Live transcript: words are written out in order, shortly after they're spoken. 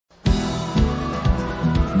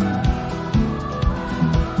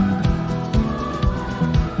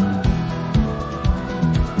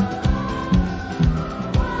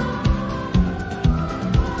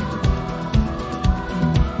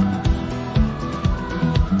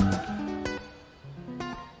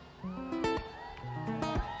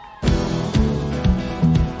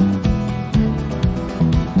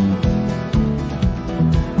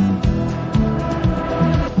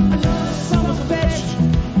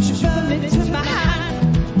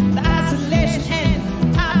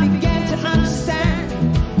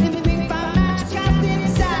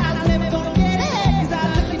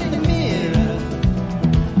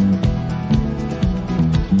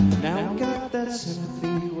sympathy.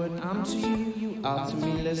 When I'm to you, you are to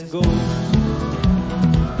me. Let's go.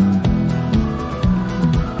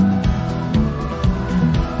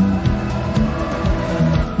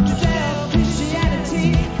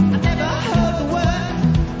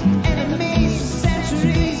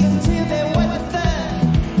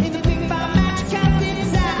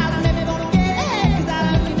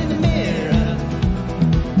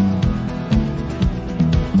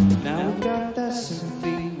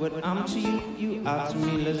 I'm to you, you are to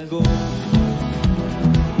me, let's go.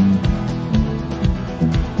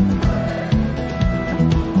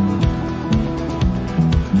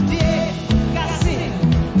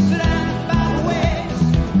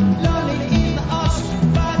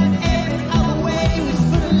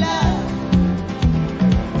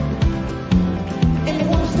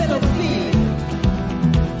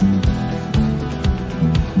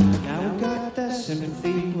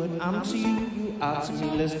 Sympathy, when I'm to you, you are to me,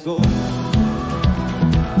 let's go.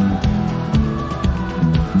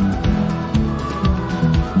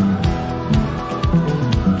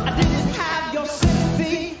 I didn't have your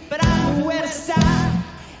sympathy, but I knew where to start.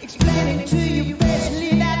 Explaining to you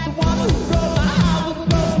patiently that the one who broke my heart was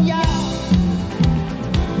broken yours.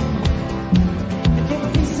 And from a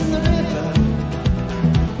piece in the river.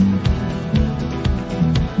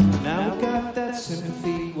 Now we got that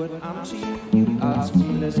sympathy, when I'm to you, you are to me,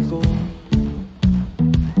 let's go.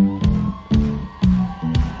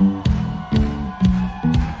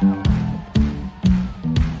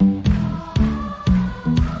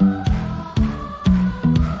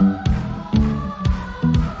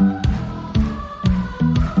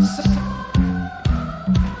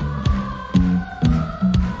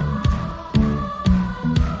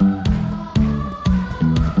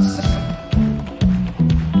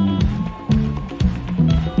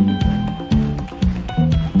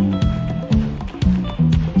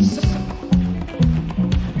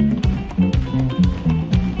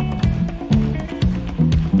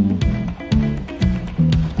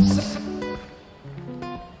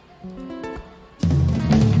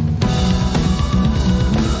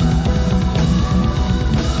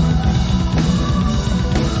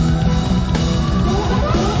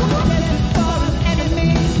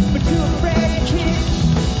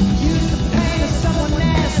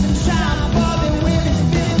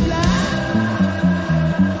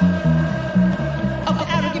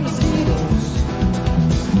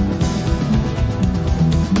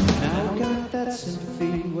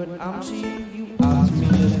 When I'm to you, you are to me,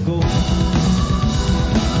 let's go.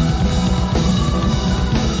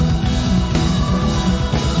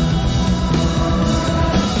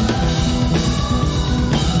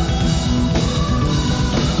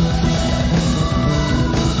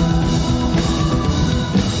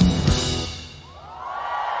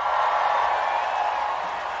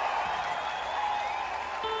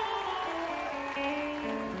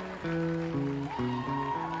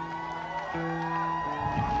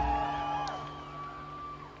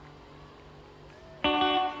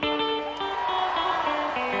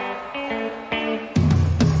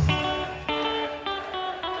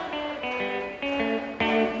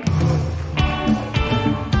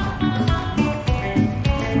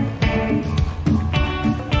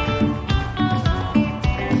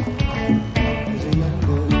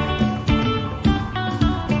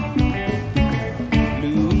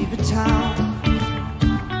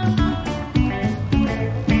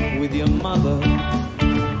 With your mother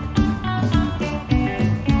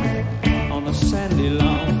on a sandy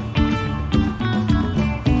lawn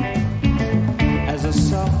as a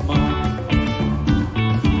sophomore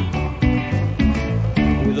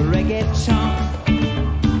with a reggae chant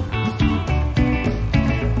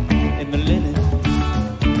in the linen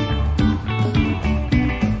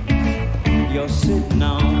you're sitting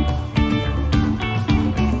on.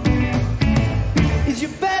 Is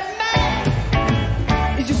your bed made?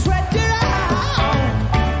 Is your sweat dry?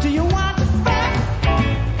 Do you want to fight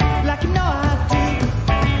like you know I do?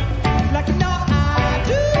 Like you know I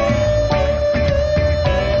do.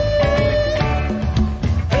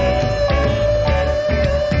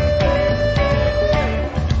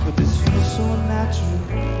 But this feels so natural,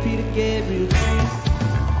 Peter Gabriel tree.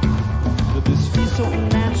 But this feels so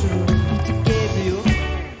natural, Peter Gabriel.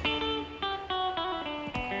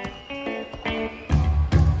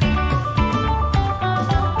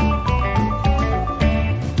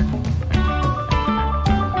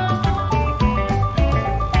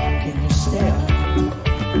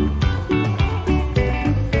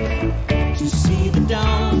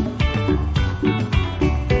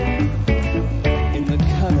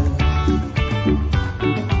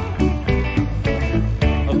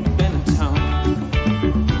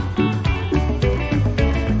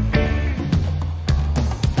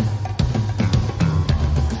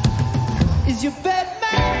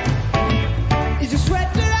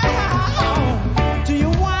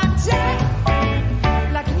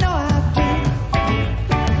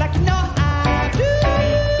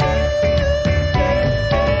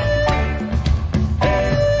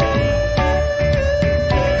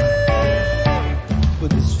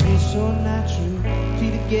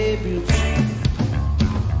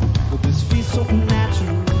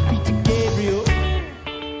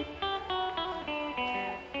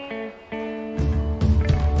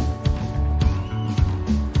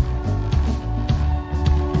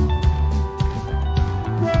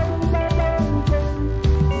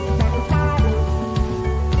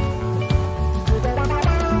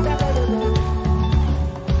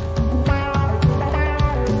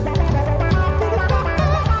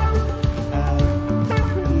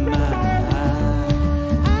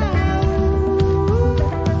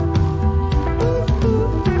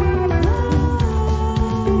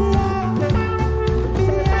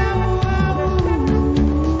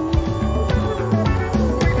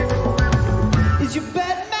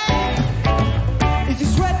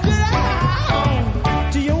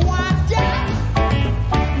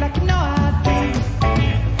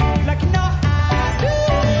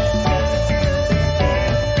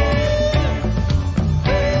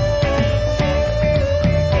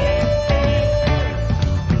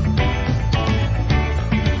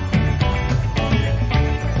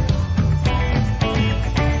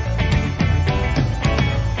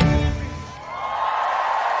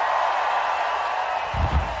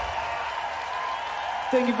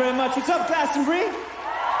 Thank you very much. What's up, Glastonbury?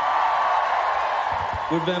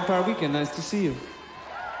 We're Vampire Weekend. Nice to see you.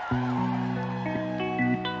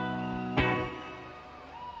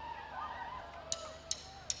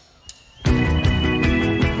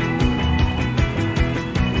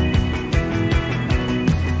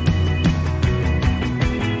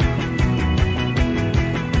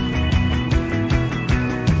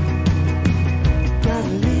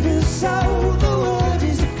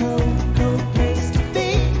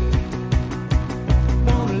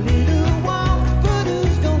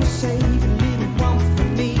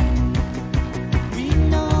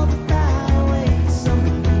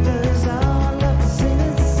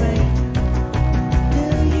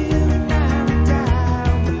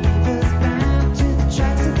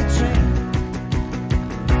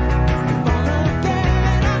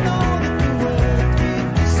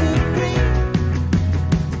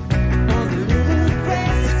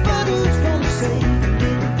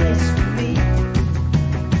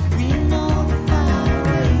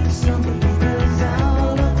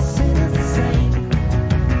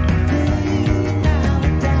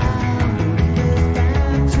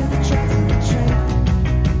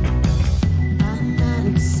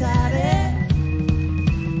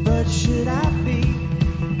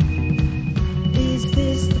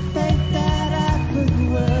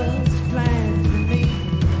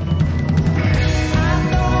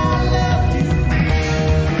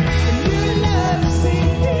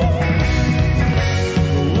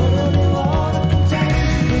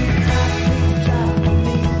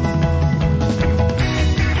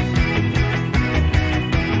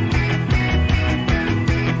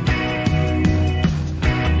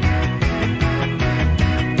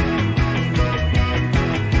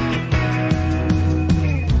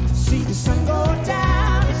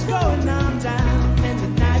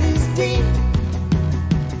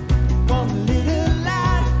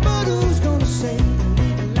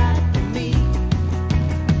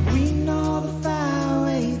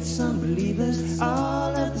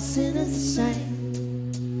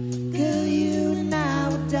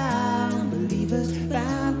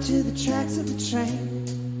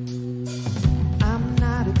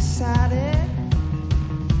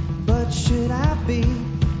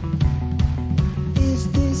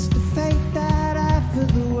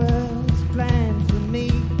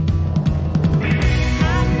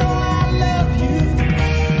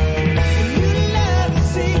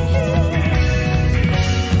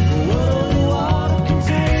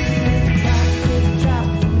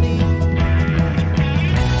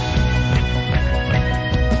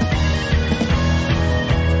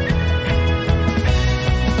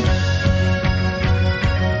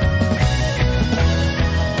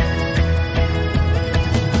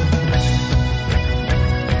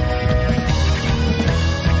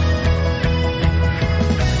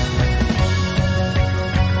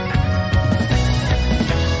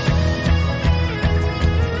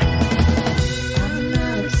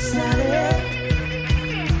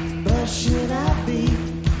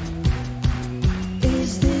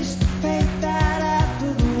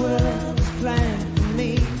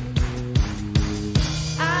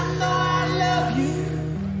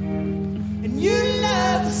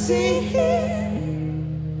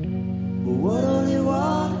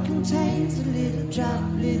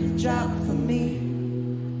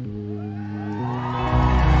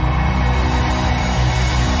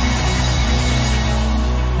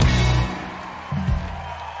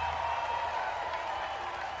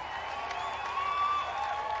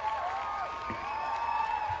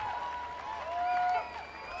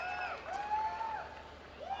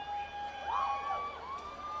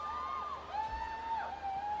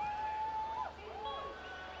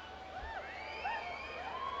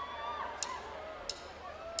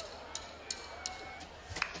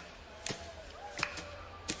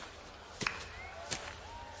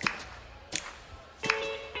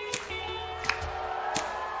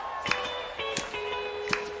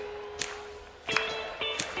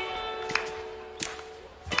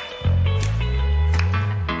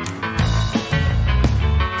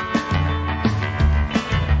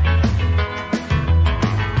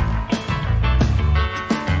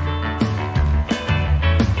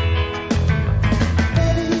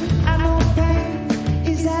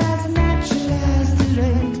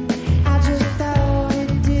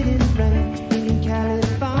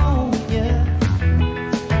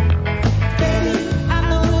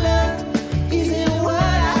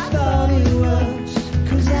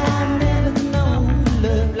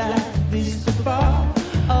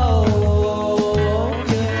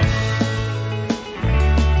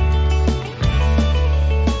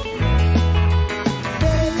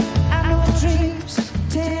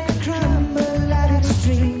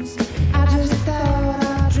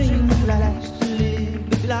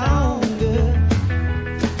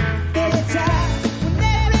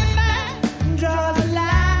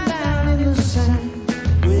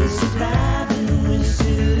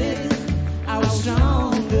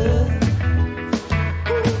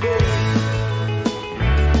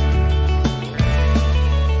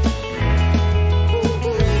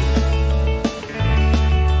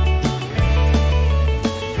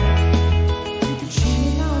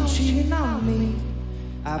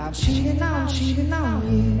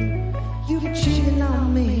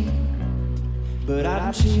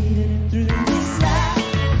 I'm cheating through this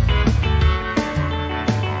life.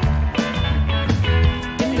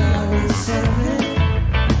 And always suffering.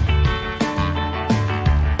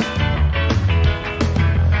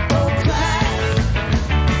 Oh, Christ,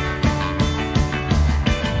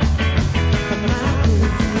 am I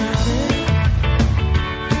good for nothing?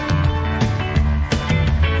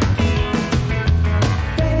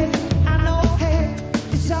 Baby, I know, hey,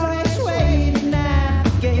 it's always waiting to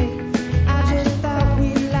navigate. I just thought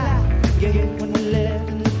we'd like get when we left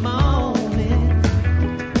in the morning.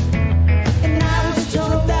 And I was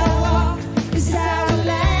told that walk is how we're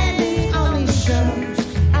landing on these shores.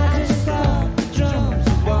 I just thought the drums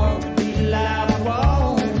would walk be loud and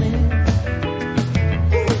warming.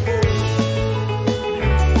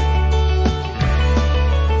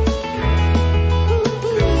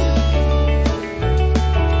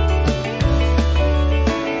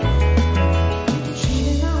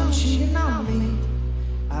 Cheating on me.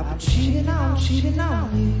 I've been cheating on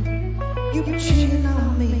you. You've been cheating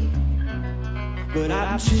on me. But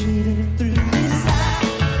I'm cheating through this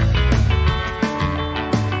life.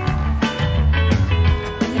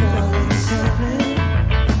 And all the suffering.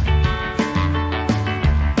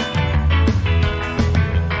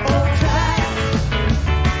 Oh, Christ,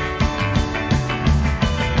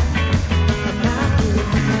 I'm not good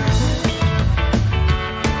for nothing.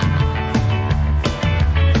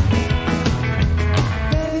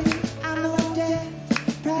 Baby, I know that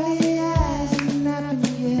probably hasn't happened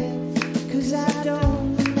yet. 'Cause I don't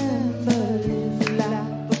remember living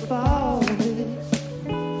life before this.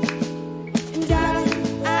 And darling,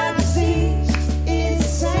 our disease is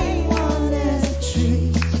the same one as the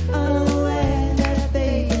trees, unaware that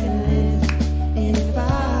they can live in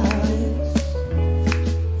forests.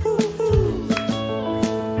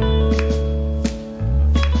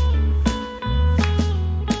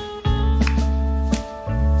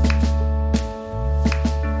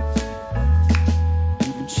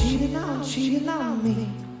 You've been cheating on me.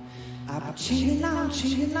 I've been cheating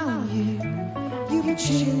on you. You've been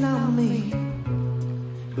cheating on me.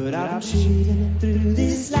 But I'm cheating through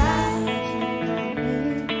this life.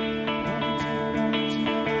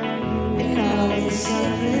 And all this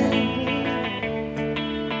suffering.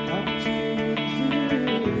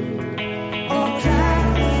 Oh,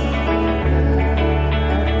 Christ,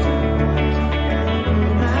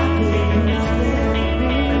 am I good for nothing?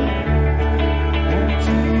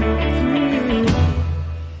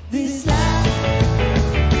 This life,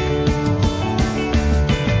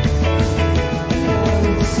 all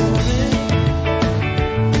this suffering.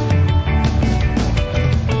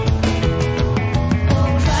 Oh,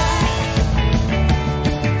 Christ,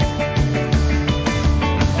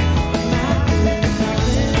 am I good for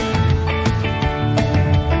nothing?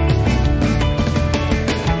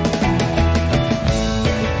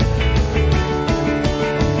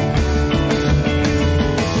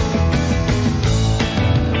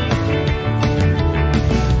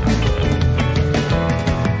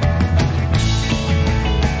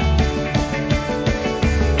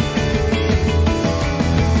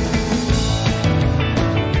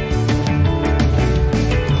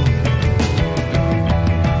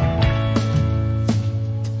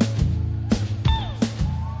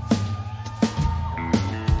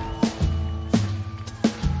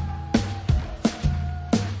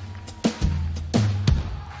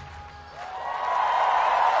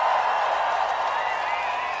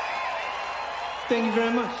 Thank you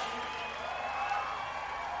very much.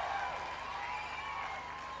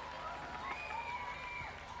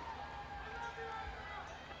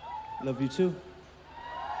 Love you too.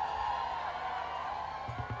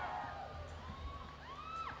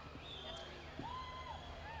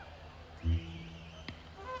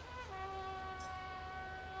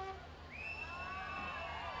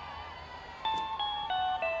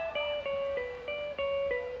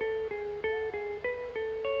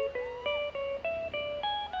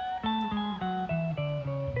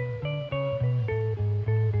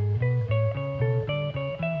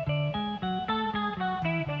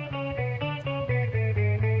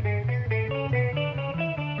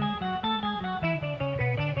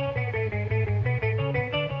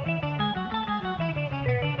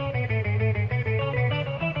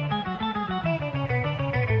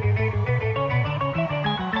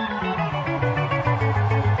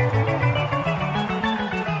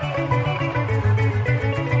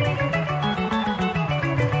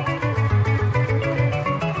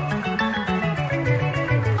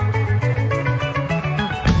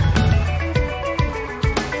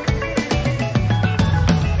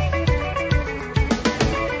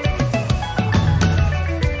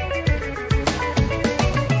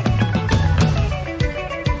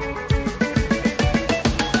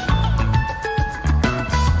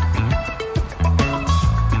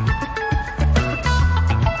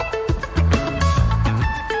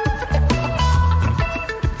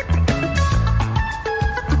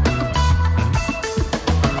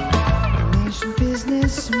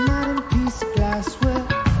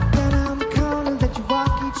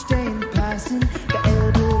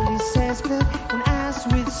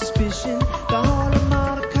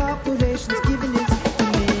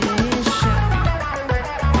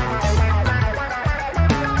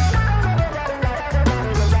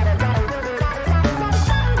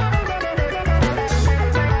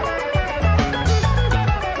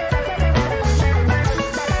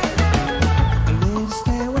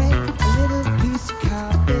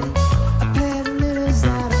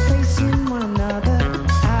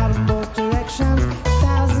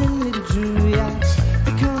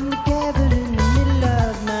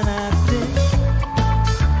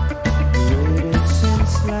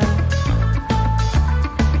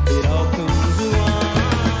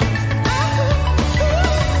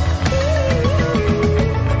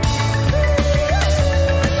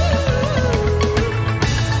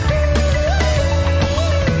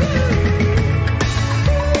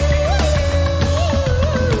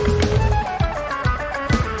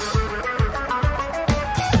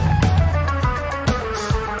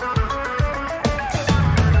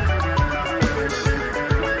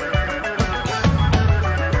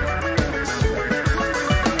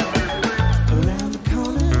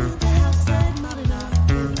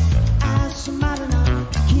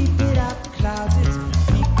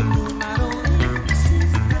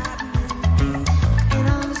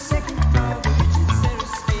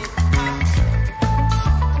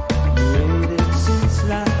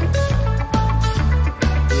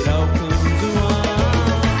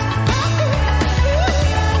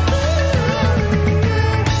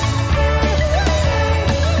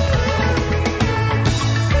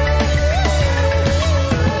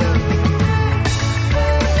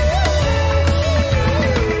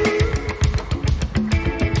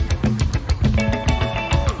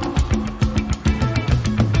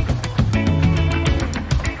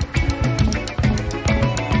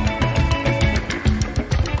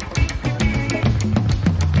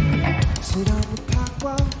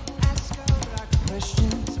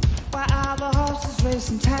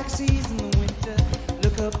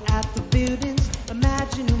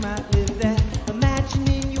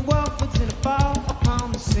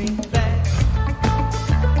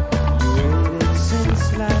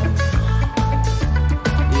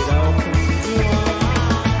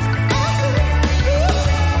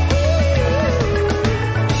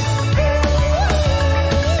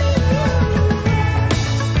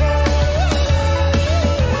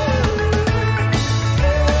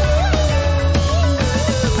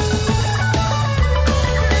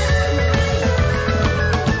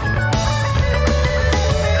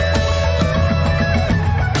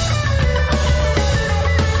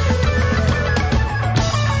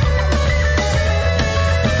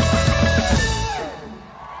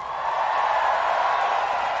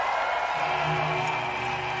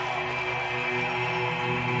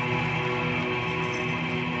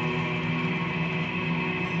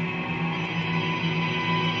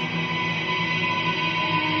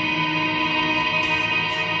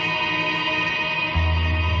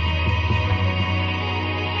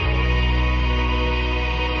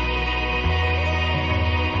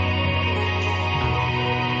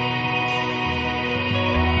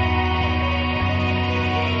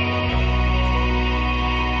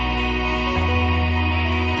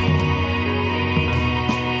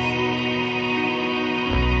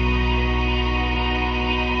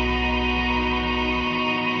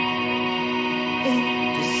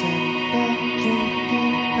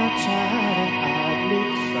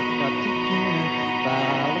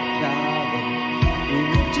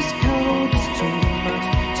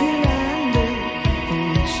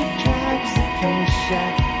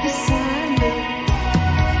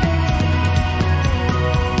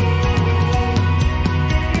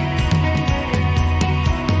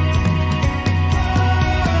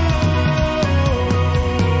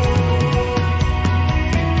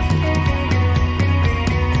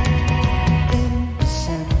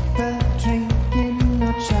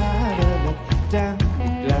 down,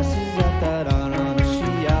 glasses up that on a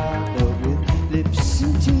Chiado with lips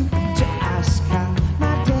and teeth to ask how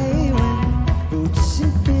my day went. Boots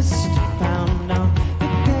and fists to pound on the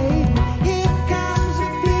pavement. Here comes a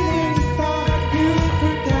feeling you thought you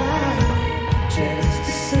forgot. Just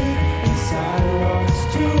to sit inside a walls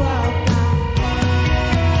to walk out.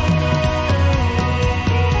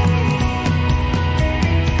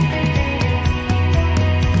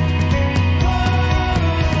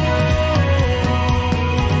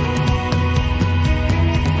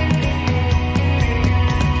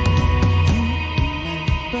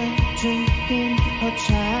 Drinking hot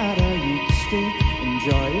cider, you can still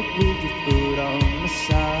enjoy it with your foot on the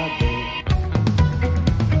side.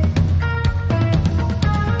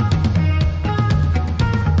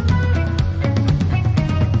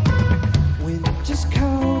 Winter's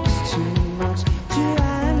cold is too much to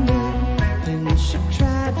handle. Pinch your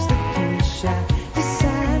crabs that can shine your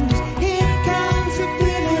sandals. Here comes a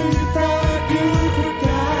feeling you thought you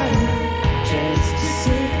forgot. Just to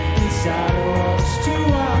sit inside a walls to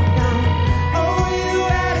walk out. Oh, you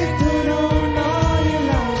had it good, oh no, you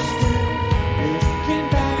lost it. Looking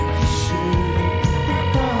back, you shouldn't have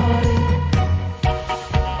bought it.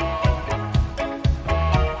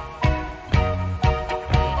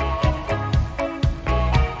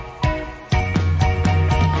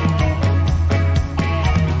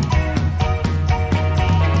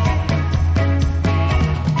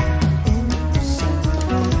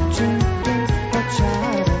 Drinking hot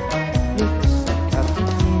cider, lips got the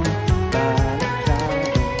feeling by the cloud.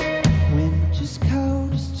 Winter's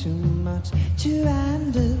cold is too much to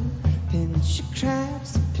handle. Pinch your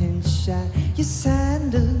crabs, pinch out your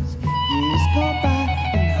sandals. Years go by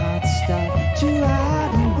and hearts start to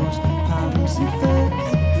harden. Those palms and ferns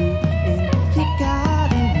that grew in your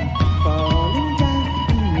garden falling down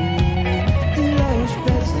and ruining the rose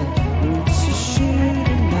beds. The roots are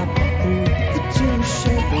shooting up through the two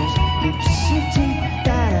shadows. Lips and teeth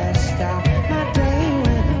that I start my day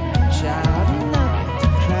when I'm shouting up the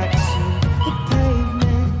cracks in the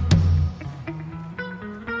pavement.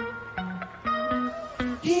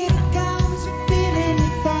 Here comes a feeling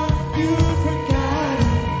you thought you forgot.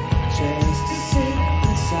 Just to sit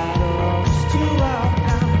inside a walls to walk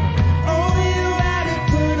out. Oh, you had it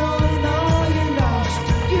good, oh no, you lost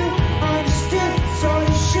it. You understood, so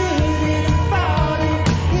you shouldn't have bought it.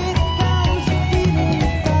 Here comes a feeling you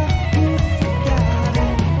thought you forgot.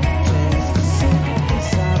 Just to sit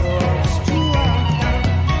inside a walls to walk out.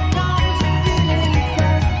 Comes a feeling you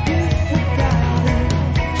thought you forgot.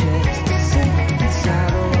 Just to sit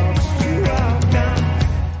inside a walls to walk out.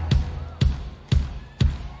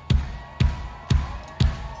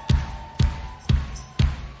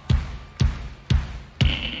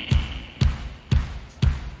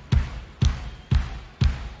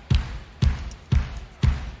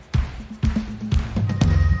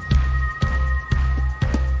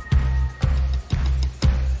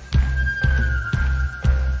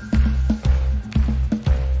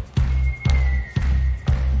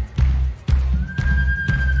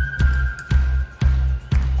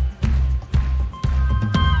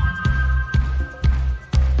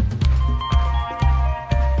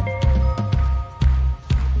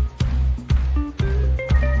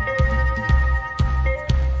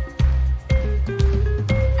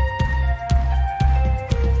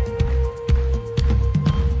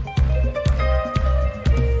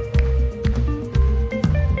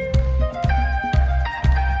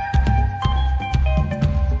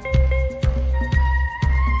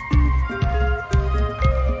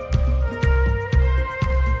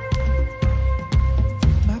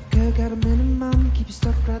 My girl got a minimum, keep you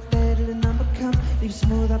stuck right there till the number come. Leave you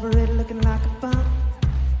smooth operator looking like a bomb.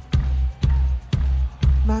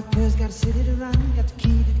 My girl's got a city to run, got the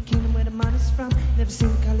key to the kingdom where the money's from. Never seen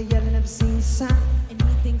the color yellow, never seen the sign. And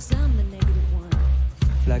he thinks I'm the negative one.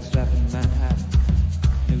 Flag strapping Manhattan,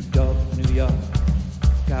 New York, New York.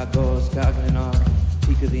 Gargoyles gargling on,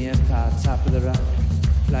 peak of the empire, top of the rock.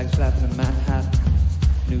 Flag strapping in Manhattan,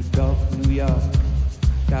 New York, New York.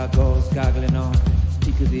 Gargoyles gargling on,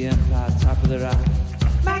 peak of the empire, top of the rock.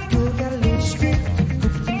 My girl got a little strip,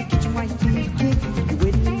 cooking in the kitchen while you do your kick. You're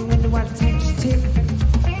waiting in the window while the tensions tick.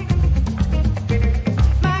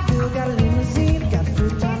 My girl got a limousine, got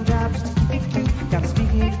full-time jobs to keep it clean. Got a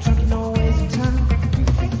speaking in the trunk, you know ways of time. You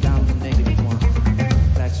think down the negative one.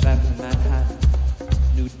 Flag strapping in Manhattan,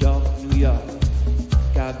 New York, New York.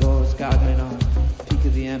 Gargoyles gargling on, peak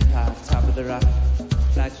of the empire, top of the rock.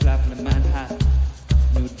 Flag strapping in Manhattan,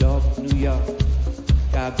 New York, New York.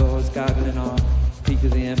 Gargoyles gargling on, peak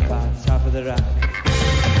of the empire, top of the rock.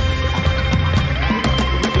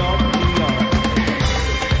 New York, New York.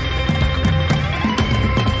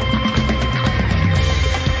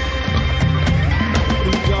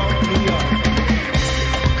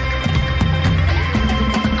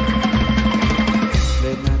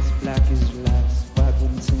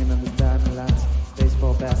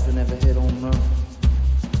 that never hit home run.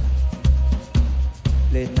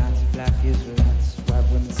 Late nights with black Israelites, white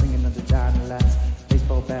women singing of the dying lights.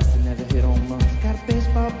 Baseball bats that never hit home run. Got a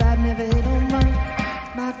baseball bat, never hit home run.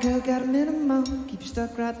 My girl got a minimum. Keep you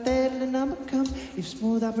stuck right there till the number comes. Leave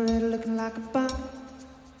smooth operator looking like a bomb.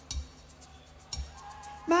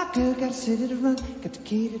 My girl got a city to run. Got the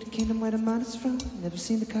key to the kingdom where the money's from. Never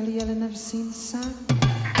seen the color yellow, never seen the sign.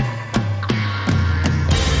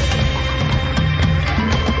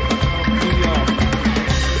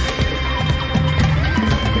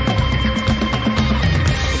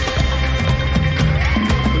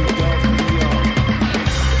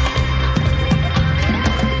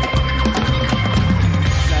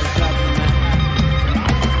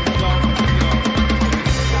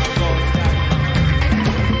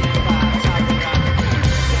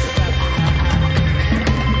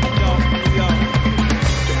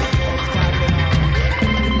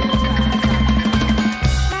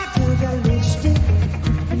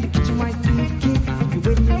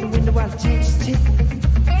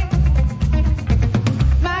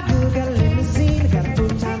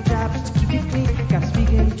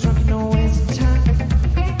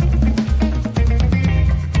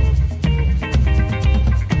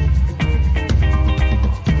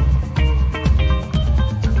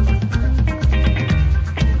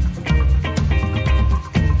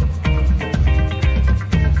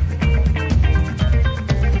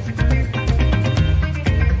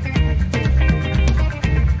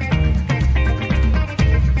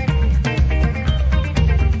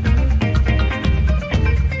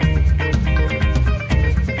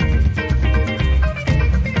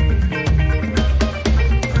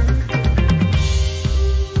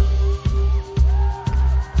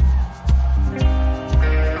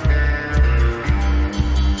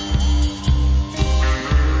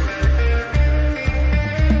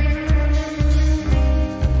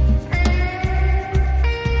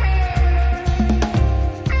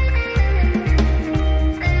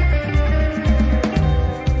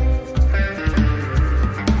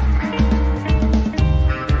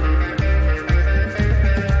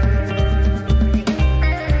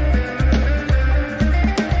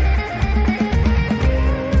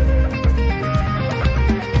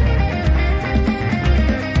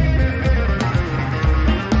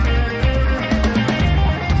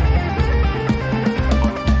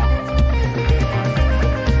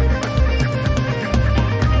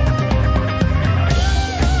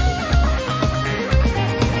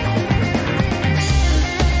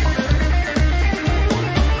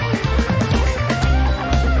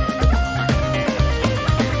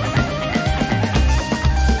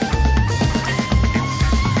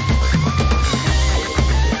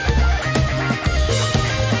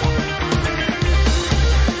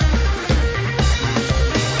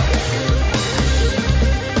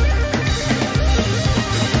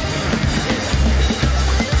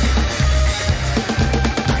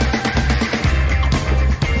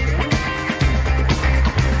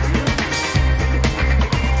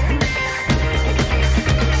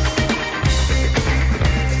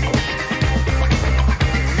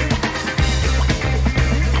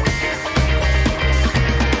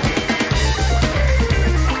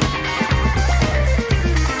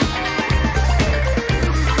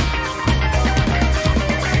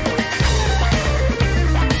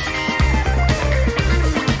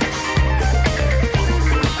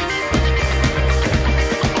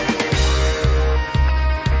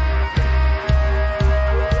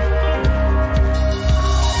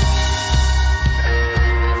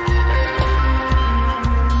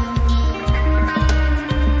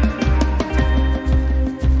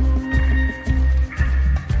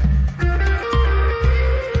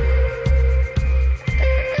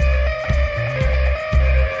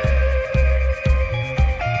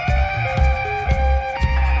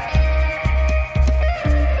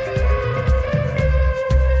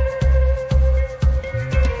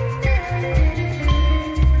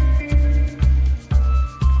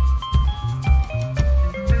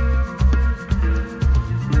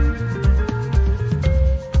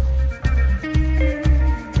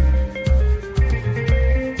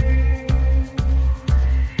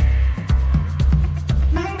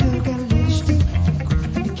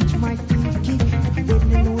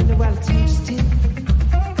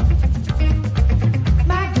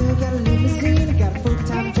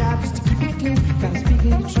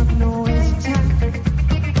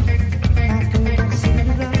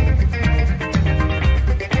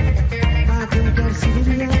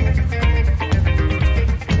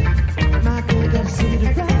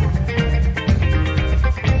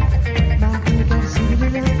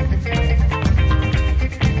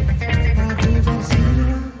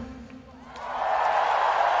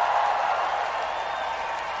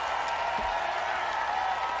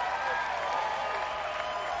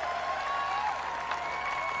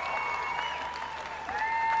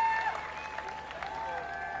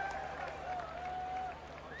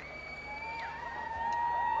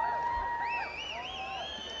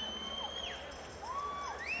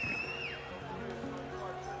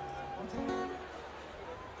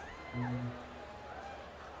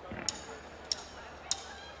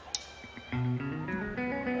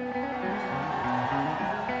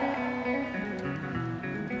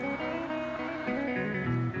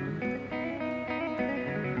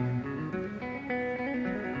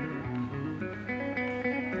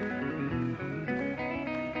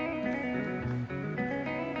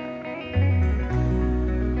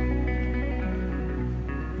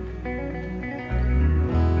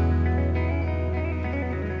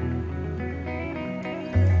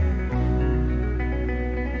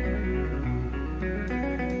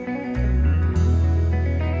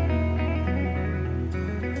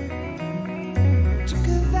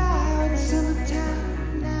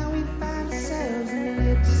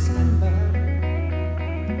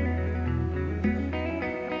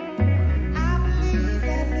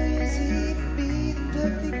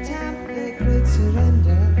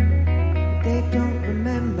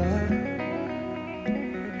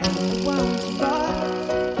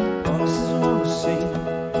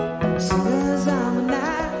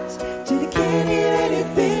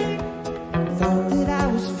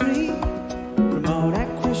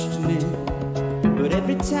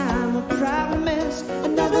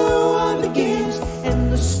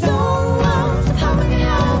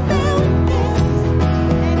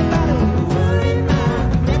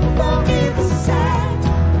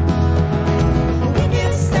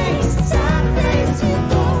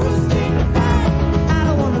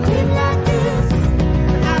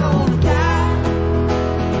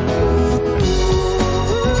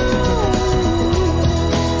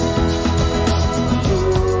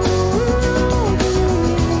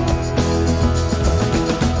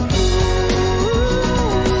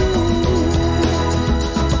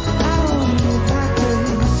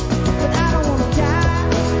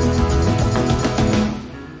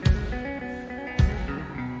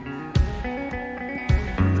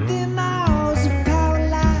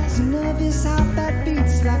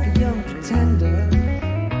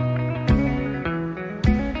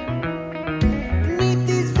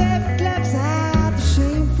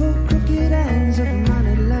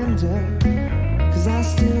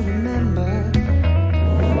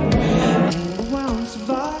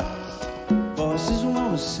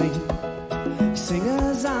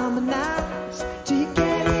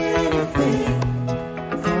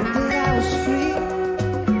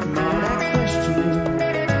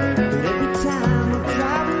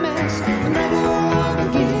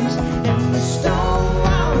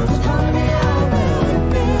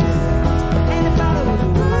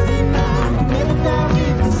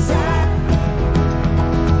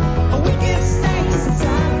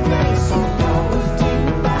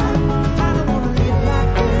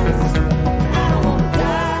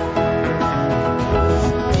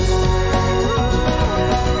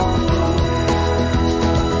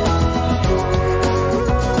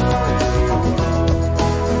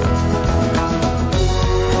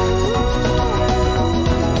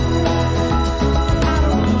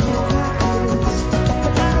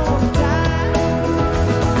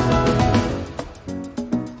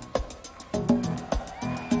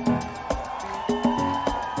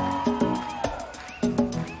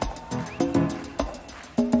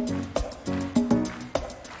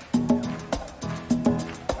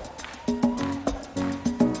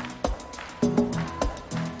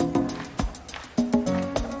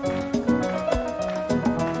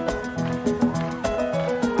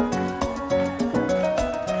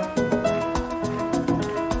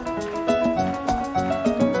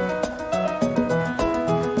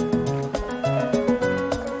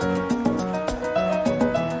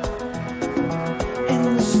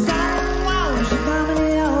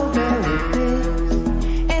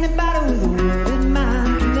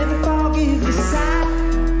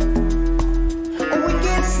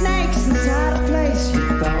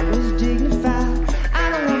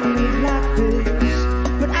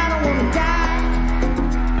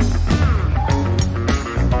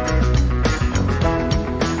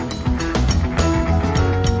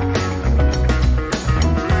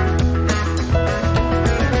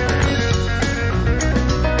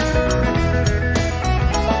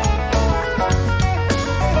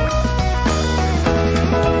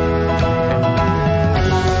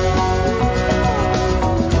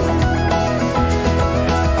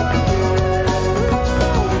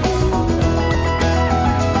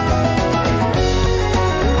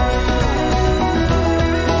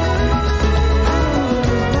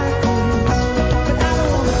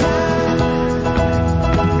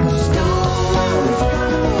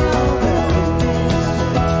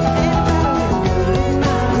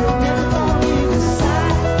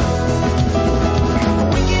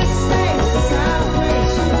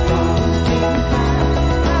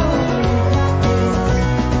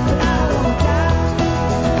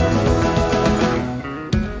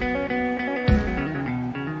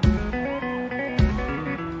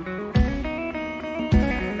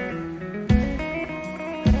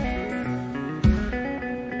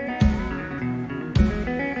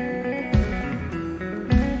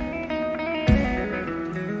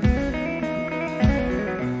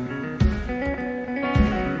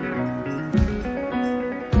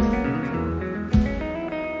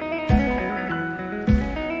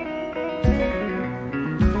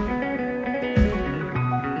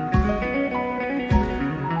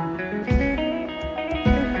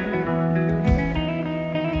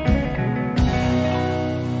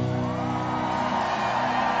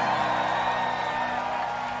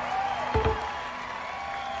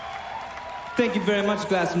 Thank you very much,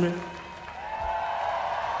 Glastonbury.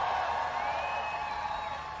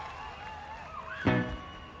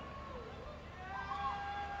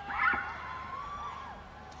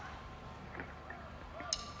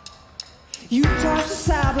 You toss us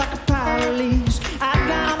out like a pile of leaves. I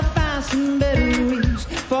gotta find some better reads.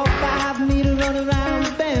 4 or 5 me to run around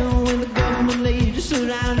the bend when the government lays just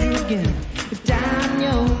surround you again. If dying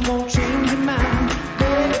young won't change your mind,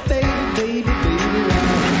 baby, baby, baby, baby, right.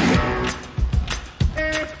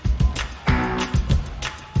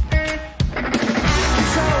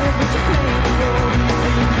 So if you're playing the role,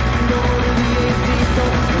 you go to the 18th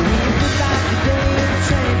floor. If it's like the day of the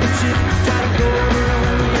championship, try to go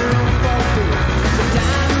around your own forfeit. But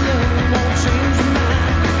dying young won't change your mind,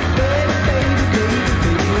 baby, baby, baby,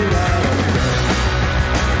 baby, right.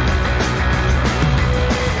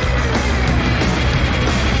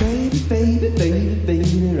 Baby, baby,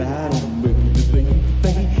 baby, right on, baby,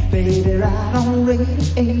 baby, baby, right on,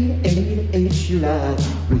 rated 88, you right,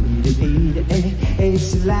 rated 88,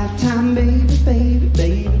 it's a lifetime, baby, baby,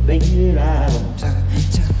 baby, baby, right on, time,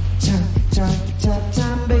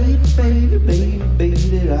 baby, baby, baby,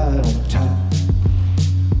 baby, right on time.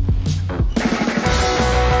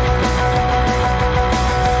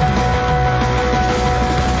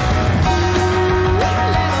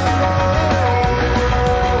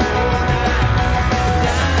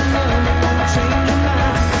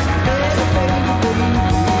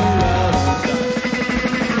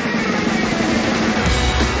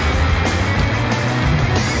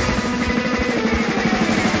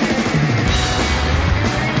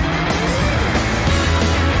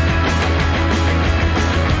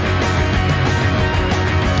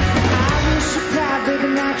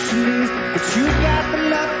 But you got the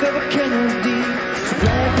luck of a Kennedy. So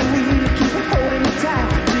glad that we keep holding it tight.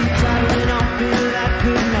 Keep rattling off into that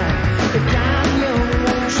good night. If dying young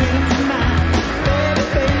won't change your mind, baby,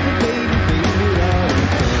 baby, baby, baby, right.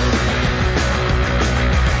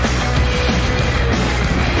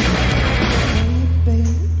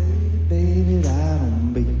 Baby, baby, baby, right on,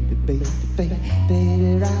 baby, baby, baby, baby,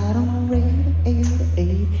 right on, rated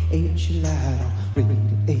 88, you lied on,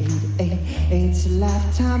 rated 88, it's a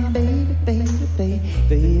lifetime, baby, baby, baby,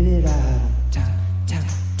 baby, right on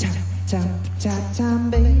time,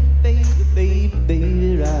 baby, baby, baby,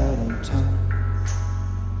 baby, right on time.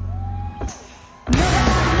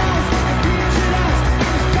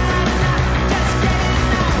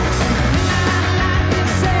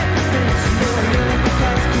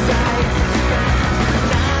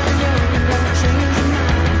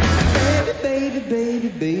 Baby, baby,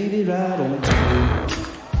 baby, right on time.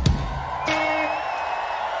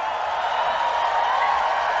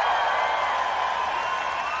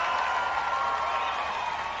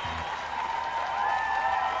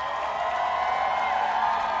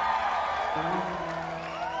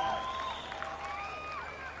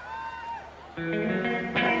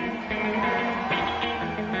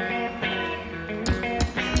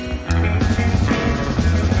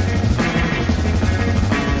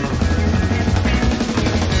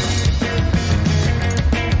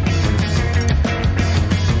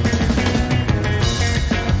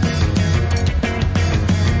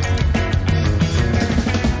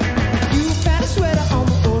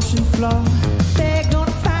 They're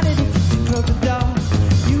gonna find it if you close the door.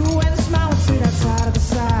 You and the smile will sit outside of the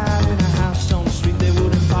side in a house on the street.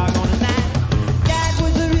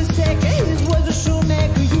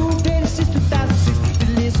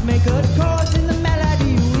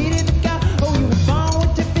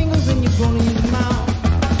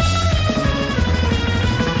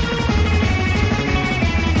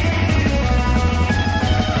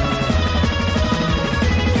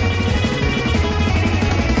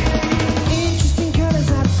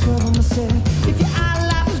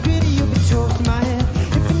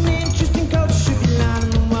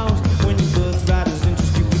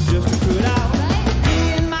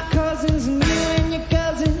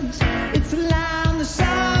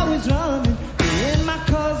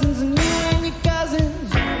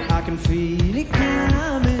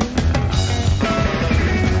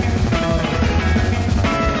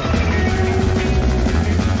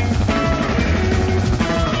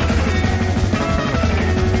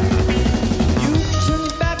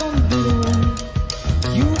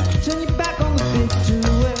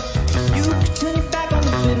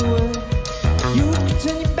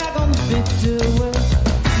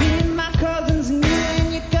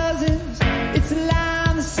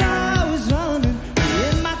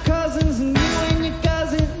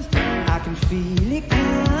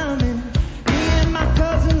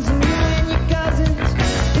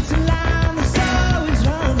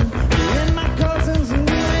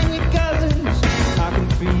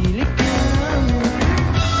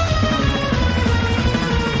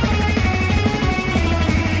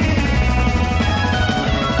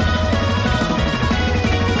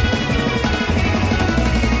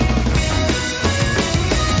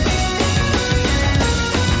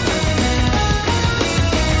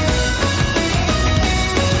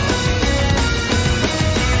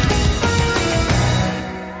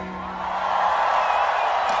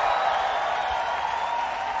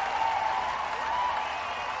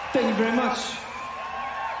 Thank you very much.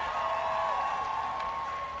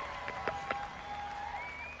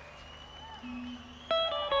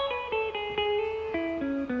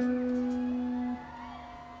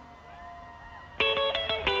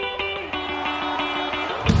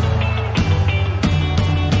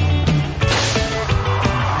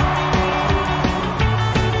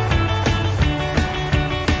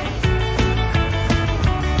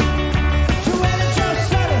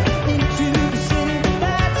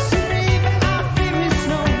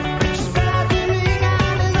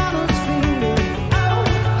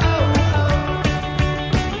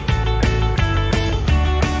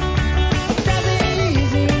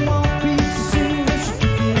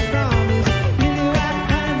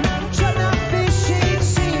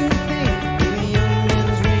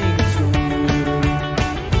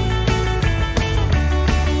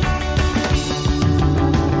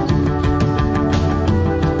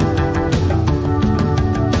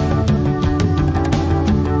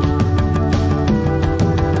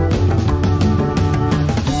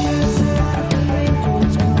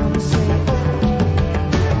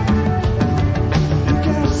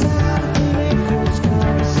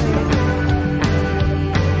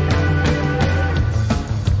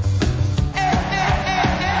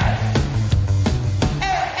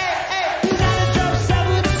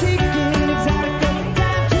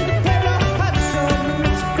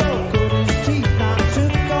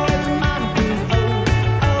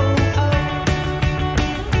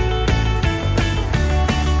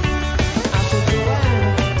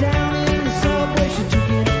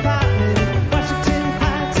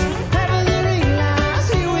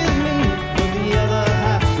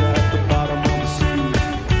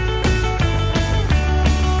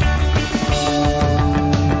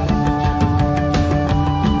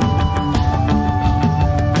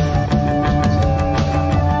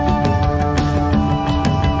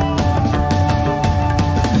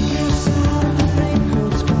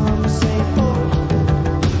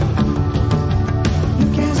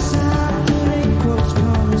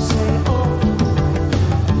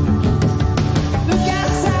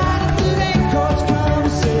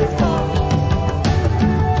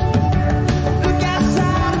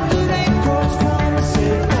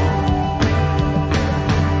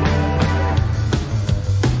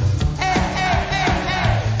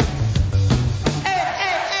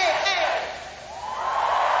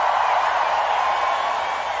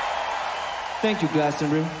 Thank you,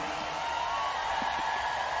 Glastonbury.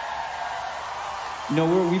 You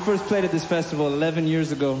know, we first played at this festival 11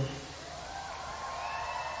 years ago.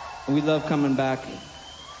 And we love coming back.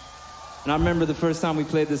 And I remember the first time we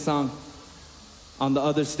played this song on the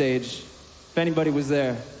other stage. If anybody was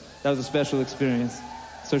there, that was a special experience.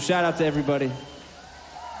 So shout out to everybody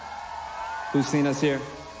who's seen us here.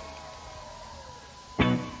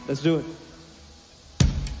 Let's do it.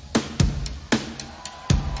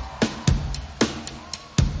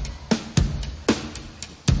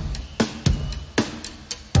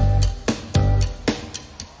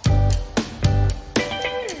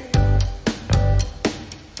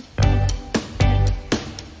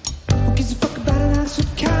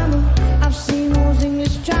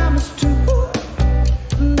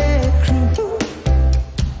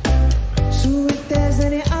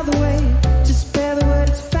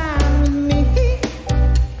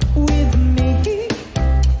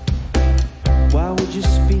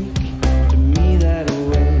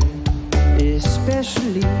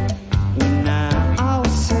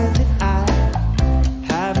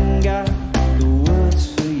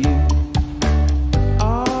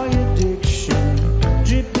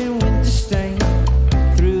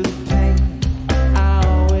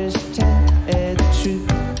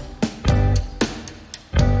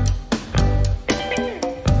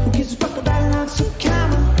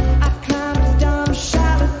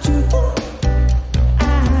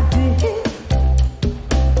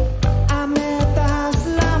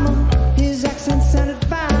 Llama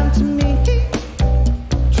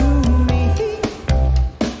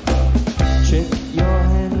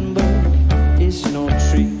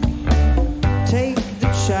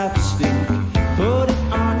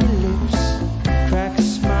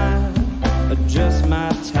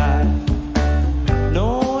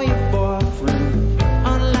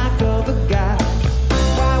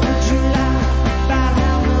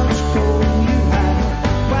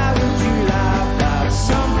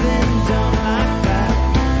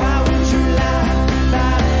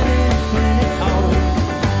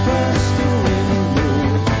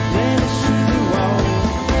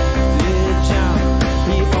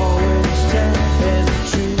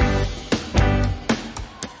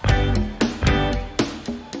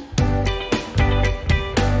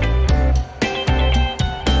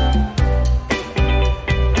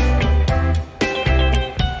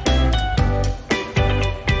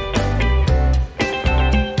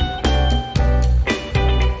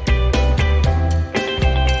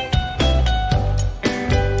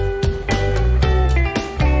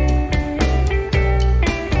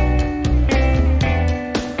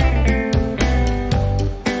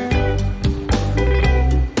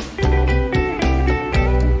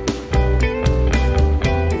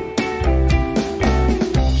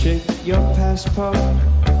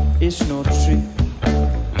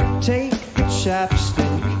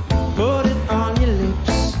chapstick, put it on your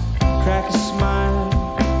lips, crack a smile,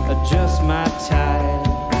 adjust my tie.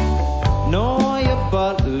 Know your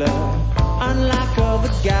butler, unlike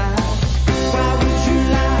other guys. Why would you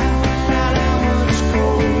lie about how much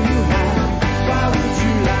coal you have? Why would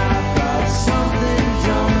you lie about something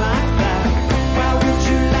dumb like that? Why would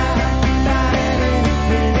you lie about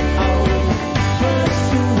anything at all? First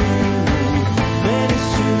the wind, then it's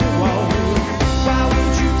to the wall. Why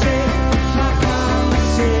would you take my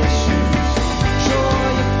conversations? Show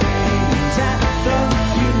your feelings at the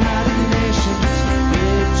United Nations.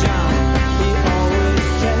 Big John, he always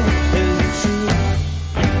tells the truth.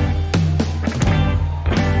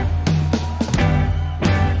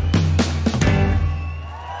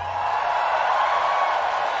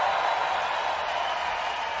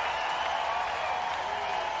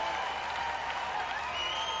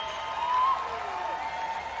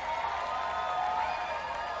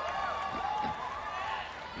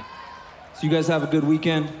 So you guys have a good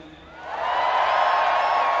weekend?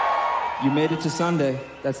 You made it to Sunday.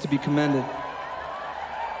 That's to be commended.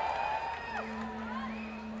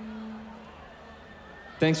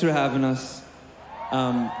 Thanks for having us.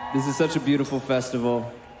 This is such a beautiful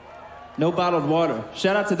festival. No bottled water.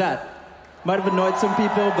 Shout out to that. Might have annoyed some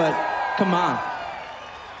people, but come on.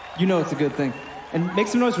 You know it's a good thing. And make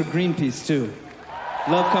some noise for Greenpeace, too.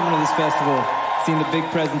 Love coming to this festival, seeing the big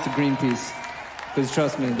presence of Greenpeace. Because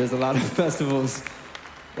trust me, there's a lot of festivals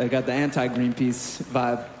that got the anti-Greenpeace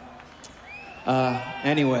vibe.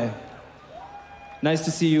 Anyway, nice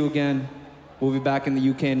to see you again. We'll be back in the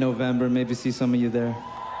UK in November. Maybe see some of you there.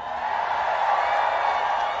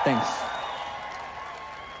 Thanks.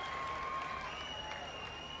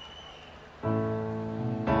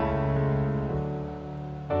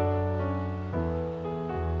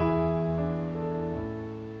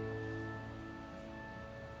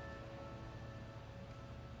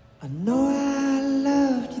 I know I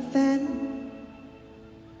loved you then.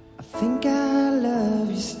 I think I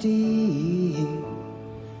love you still.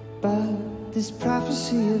 But this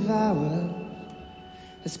prophecy of ours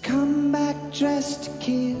has come back dressed to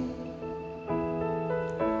kill.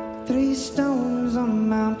 3 stones on a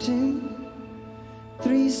mountain,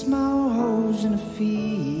 3 small holes in a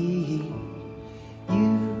field.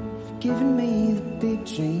 You've given me the big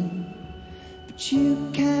dream, but you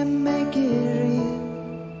can't make it real.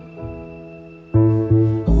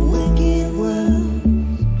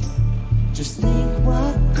 Just think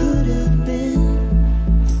what could have been.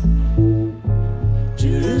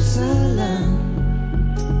 Jerusalem,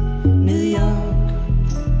 New York,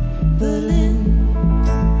 Berlin.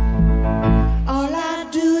 All I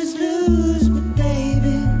do is lose, but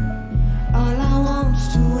baby, all I want's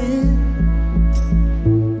to win.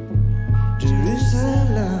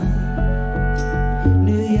 Jerusalem,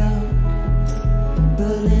 New York,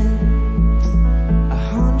 Berlin.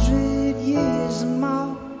 100 years or more.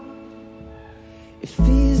 It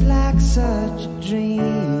feels like such a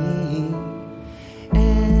dream,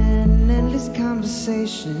 an endless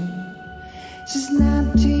conversation since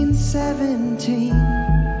 1917.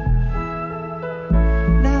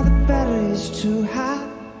 Now the battery's too hot,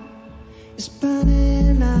 it's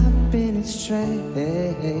burning up in its tray.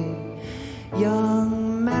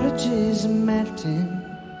 Young marriages are melting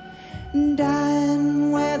and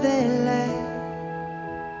dying where they lay.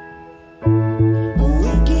 A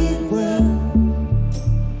wicked world.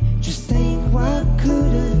 Just think what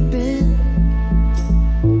could have been.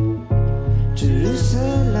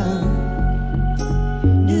 Jerusalem,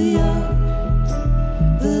 New York,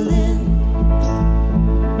 Berlin.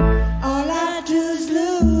 All I do is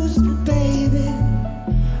lose, but baby,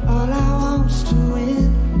 all I want's to win.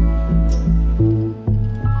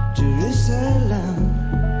 Jerusalem,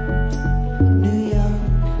 New York,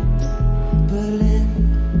 Berlin.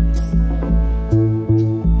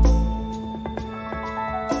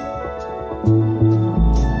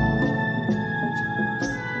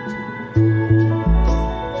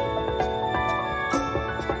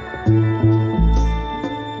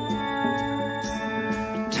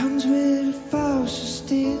 Tongues will fall so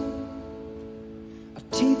still, our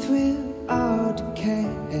teeth will all decay.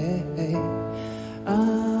 A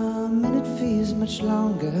minute feels much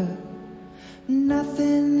longer,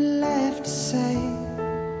 nothing left to say.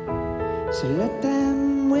 So let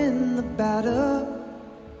them win the battle,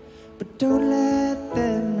 but don't let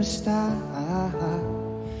them restart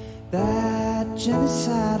that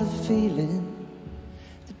genocidal feeling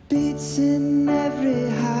that beats in every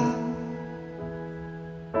heart.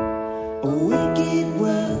 A wicked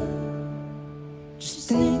world. Just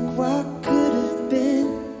think what could have been.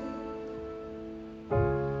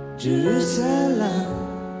 Jerusalem,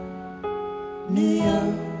 New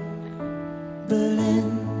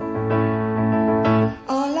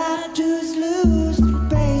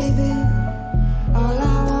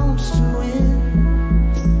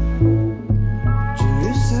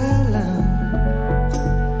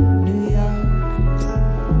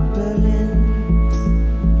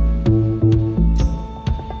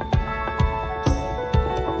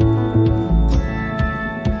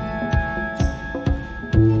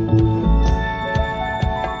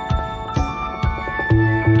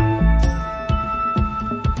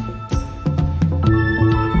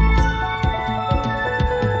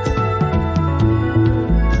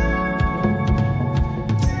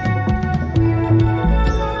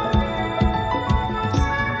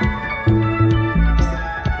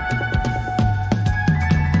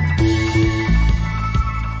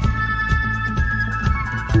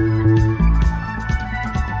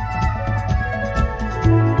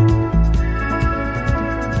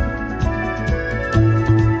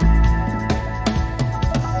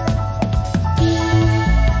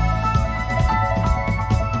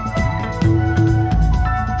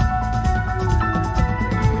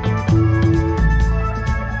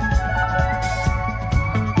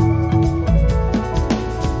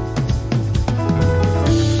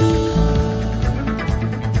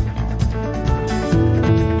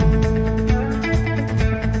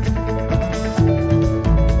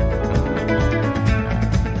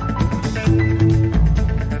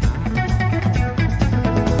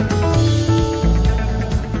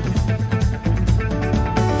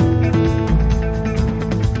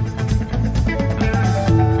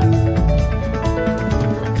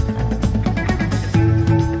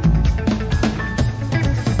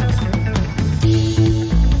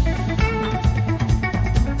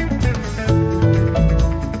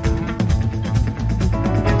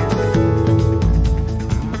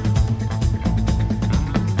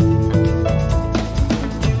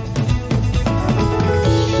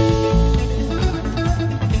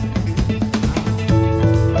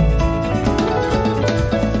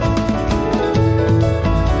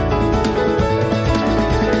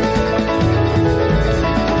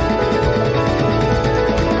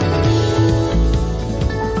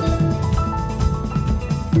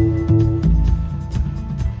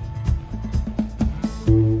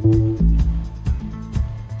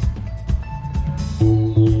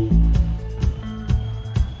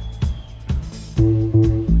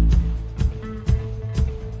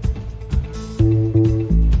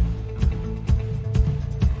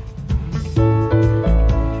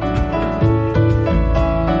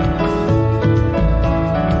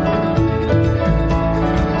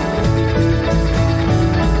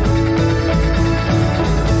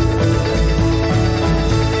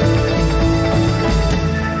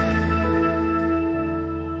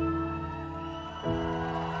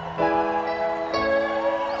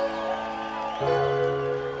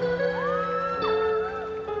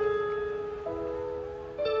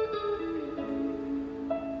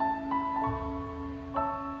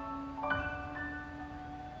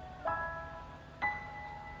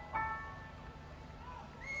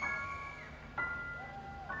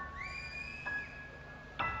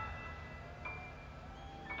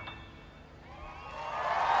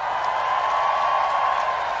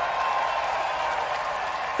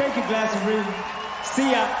Thank you, Glastonbury.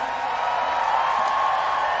 See ya.